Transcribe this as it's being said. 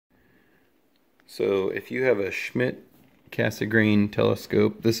So if you have a Schmidt Cassegrain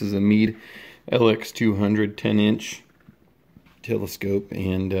telescope, this is a Meade LX200 10-inch telescope,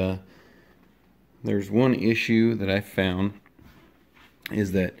 and there's one issue that I found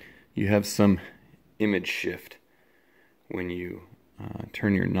is that you have some image shift when you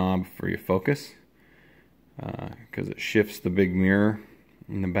turn your knob for your focus, because it shifts the big mirror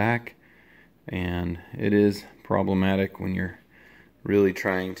in the back, and it is problematic when you're really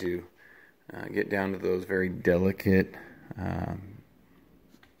trying to get down to those very delicate,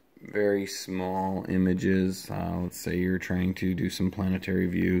 very small images. Let's say you're trying to do some planetary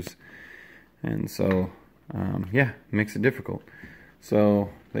views, and so yeah, it makes it difficult. So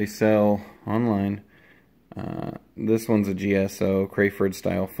they sell online. This one's a GSO Crayford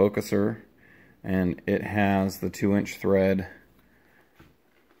style focuser, and it has the 2-inch thread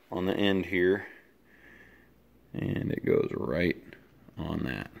on the end here, and it goes right on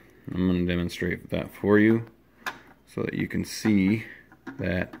that. I'm going to demonstrate that for you so that you can see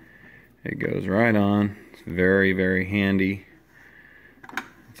that it goes right on. It's very, very handy.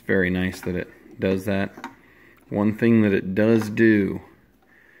 It's very nice that it does that. One thing that it does do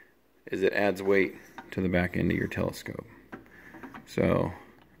is it adds weight to the back end of your telescope. So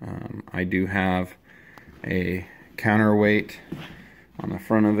I do have a counterweight on the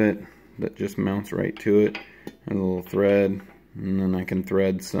front of it that just mounts right to it, and a little thread, and then I can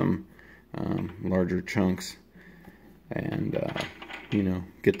thread some larger chunks and you know,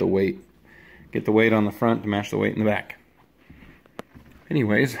 get the weight on the front to match the weight in the back.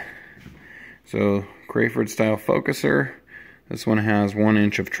 Anyways, so Crayford style focuser. This one has 1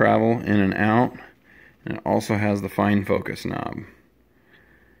 inch of travel in and out, and it also has the fine focus knob.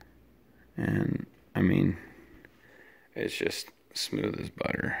 And I mean, it's just smooth as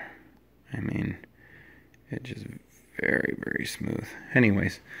butter. I mean, it's just very, very smooth.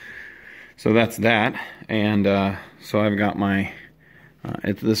 Anyways, so that's that. And so I've got my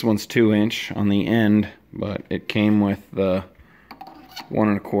this one's 2-inch on the end, but it came with the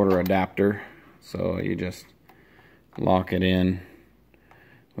 1 1/4 adapter, so you just lock it in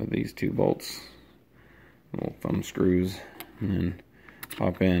with these 2 bolts, little thumb screws, and then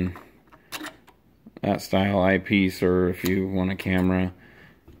pop in that style eyepiece, or if you want a camera,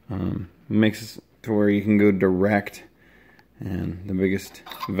 makes it to where you can go direct. And the biggest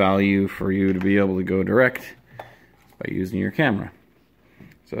value for you to be able to go direct is by using your camera.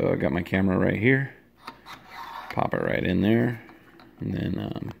 So I got my camera right here, pop it right in there, and then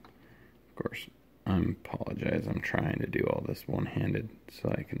of course I apologize, I'm trying to do all this one-handed so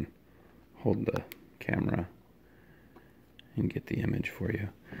I can hold the camera and get the image for you.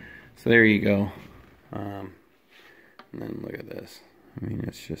 So there you go. And then look at this. I mean,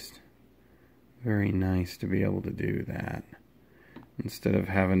 it's just very nice to be able to do that instead of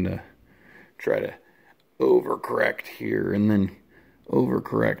having to try to overcorrect here and then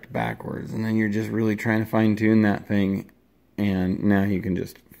overcorrect backwards, and then you're just really trying to fine-tune that thing. And now you can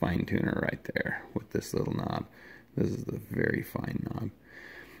just fine-tune it right there with this little knob. This is the very fine knob.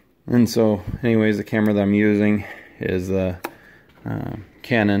 And so anyways, the camera that I'm using is the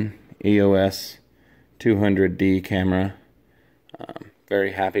Canon EOS 200D camera.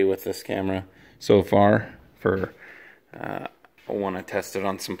 Very happy with this camera so far. I want to test it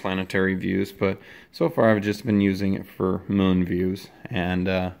on some planetary views, but so far I've just been using it for moon views, and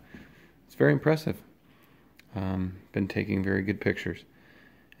it's very impressive. Been taking very good pictures,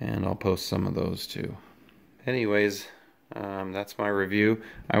 and I'll post some of those too. Anyways, that's my review.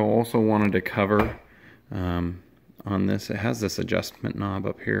 I also wanted to cover on this, it has this adjustment knob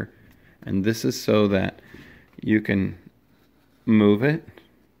up here, and this is so that you can move it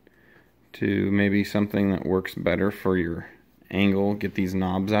to maybe something that works better for your angle. Get these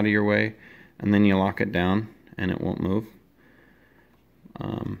knobs out of your way, and then you lock it down and it won't move.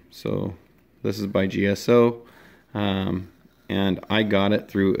 So this is by GSO, and I got it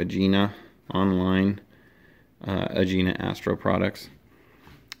through Agena online, Agena Astro Products,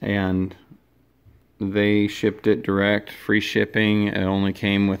 and they shipped it direct, free shipping. It only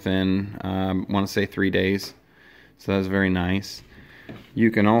came within I want to say 3 days, so that's very nice.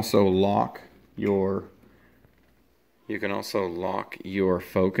 You can also lock your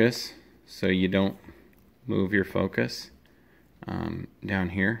focus, so you don't move your focus down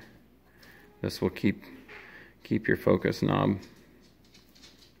here. This will keep your focus knob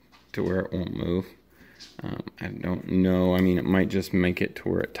to where it won't move. I don't know, I mean, it might just make it to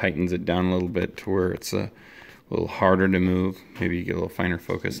where it tightens it down a little bit to where it's a little harder to move. Maybe you get a little finer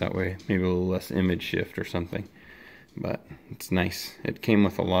focus that way, maybe a little less image shift or something. But it's nice. It came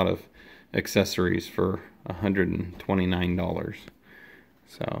with a lot of accessories for $129.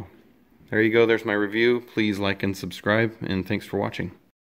 So there you go. There's my review. Please like and subscribe, and thanks for watching.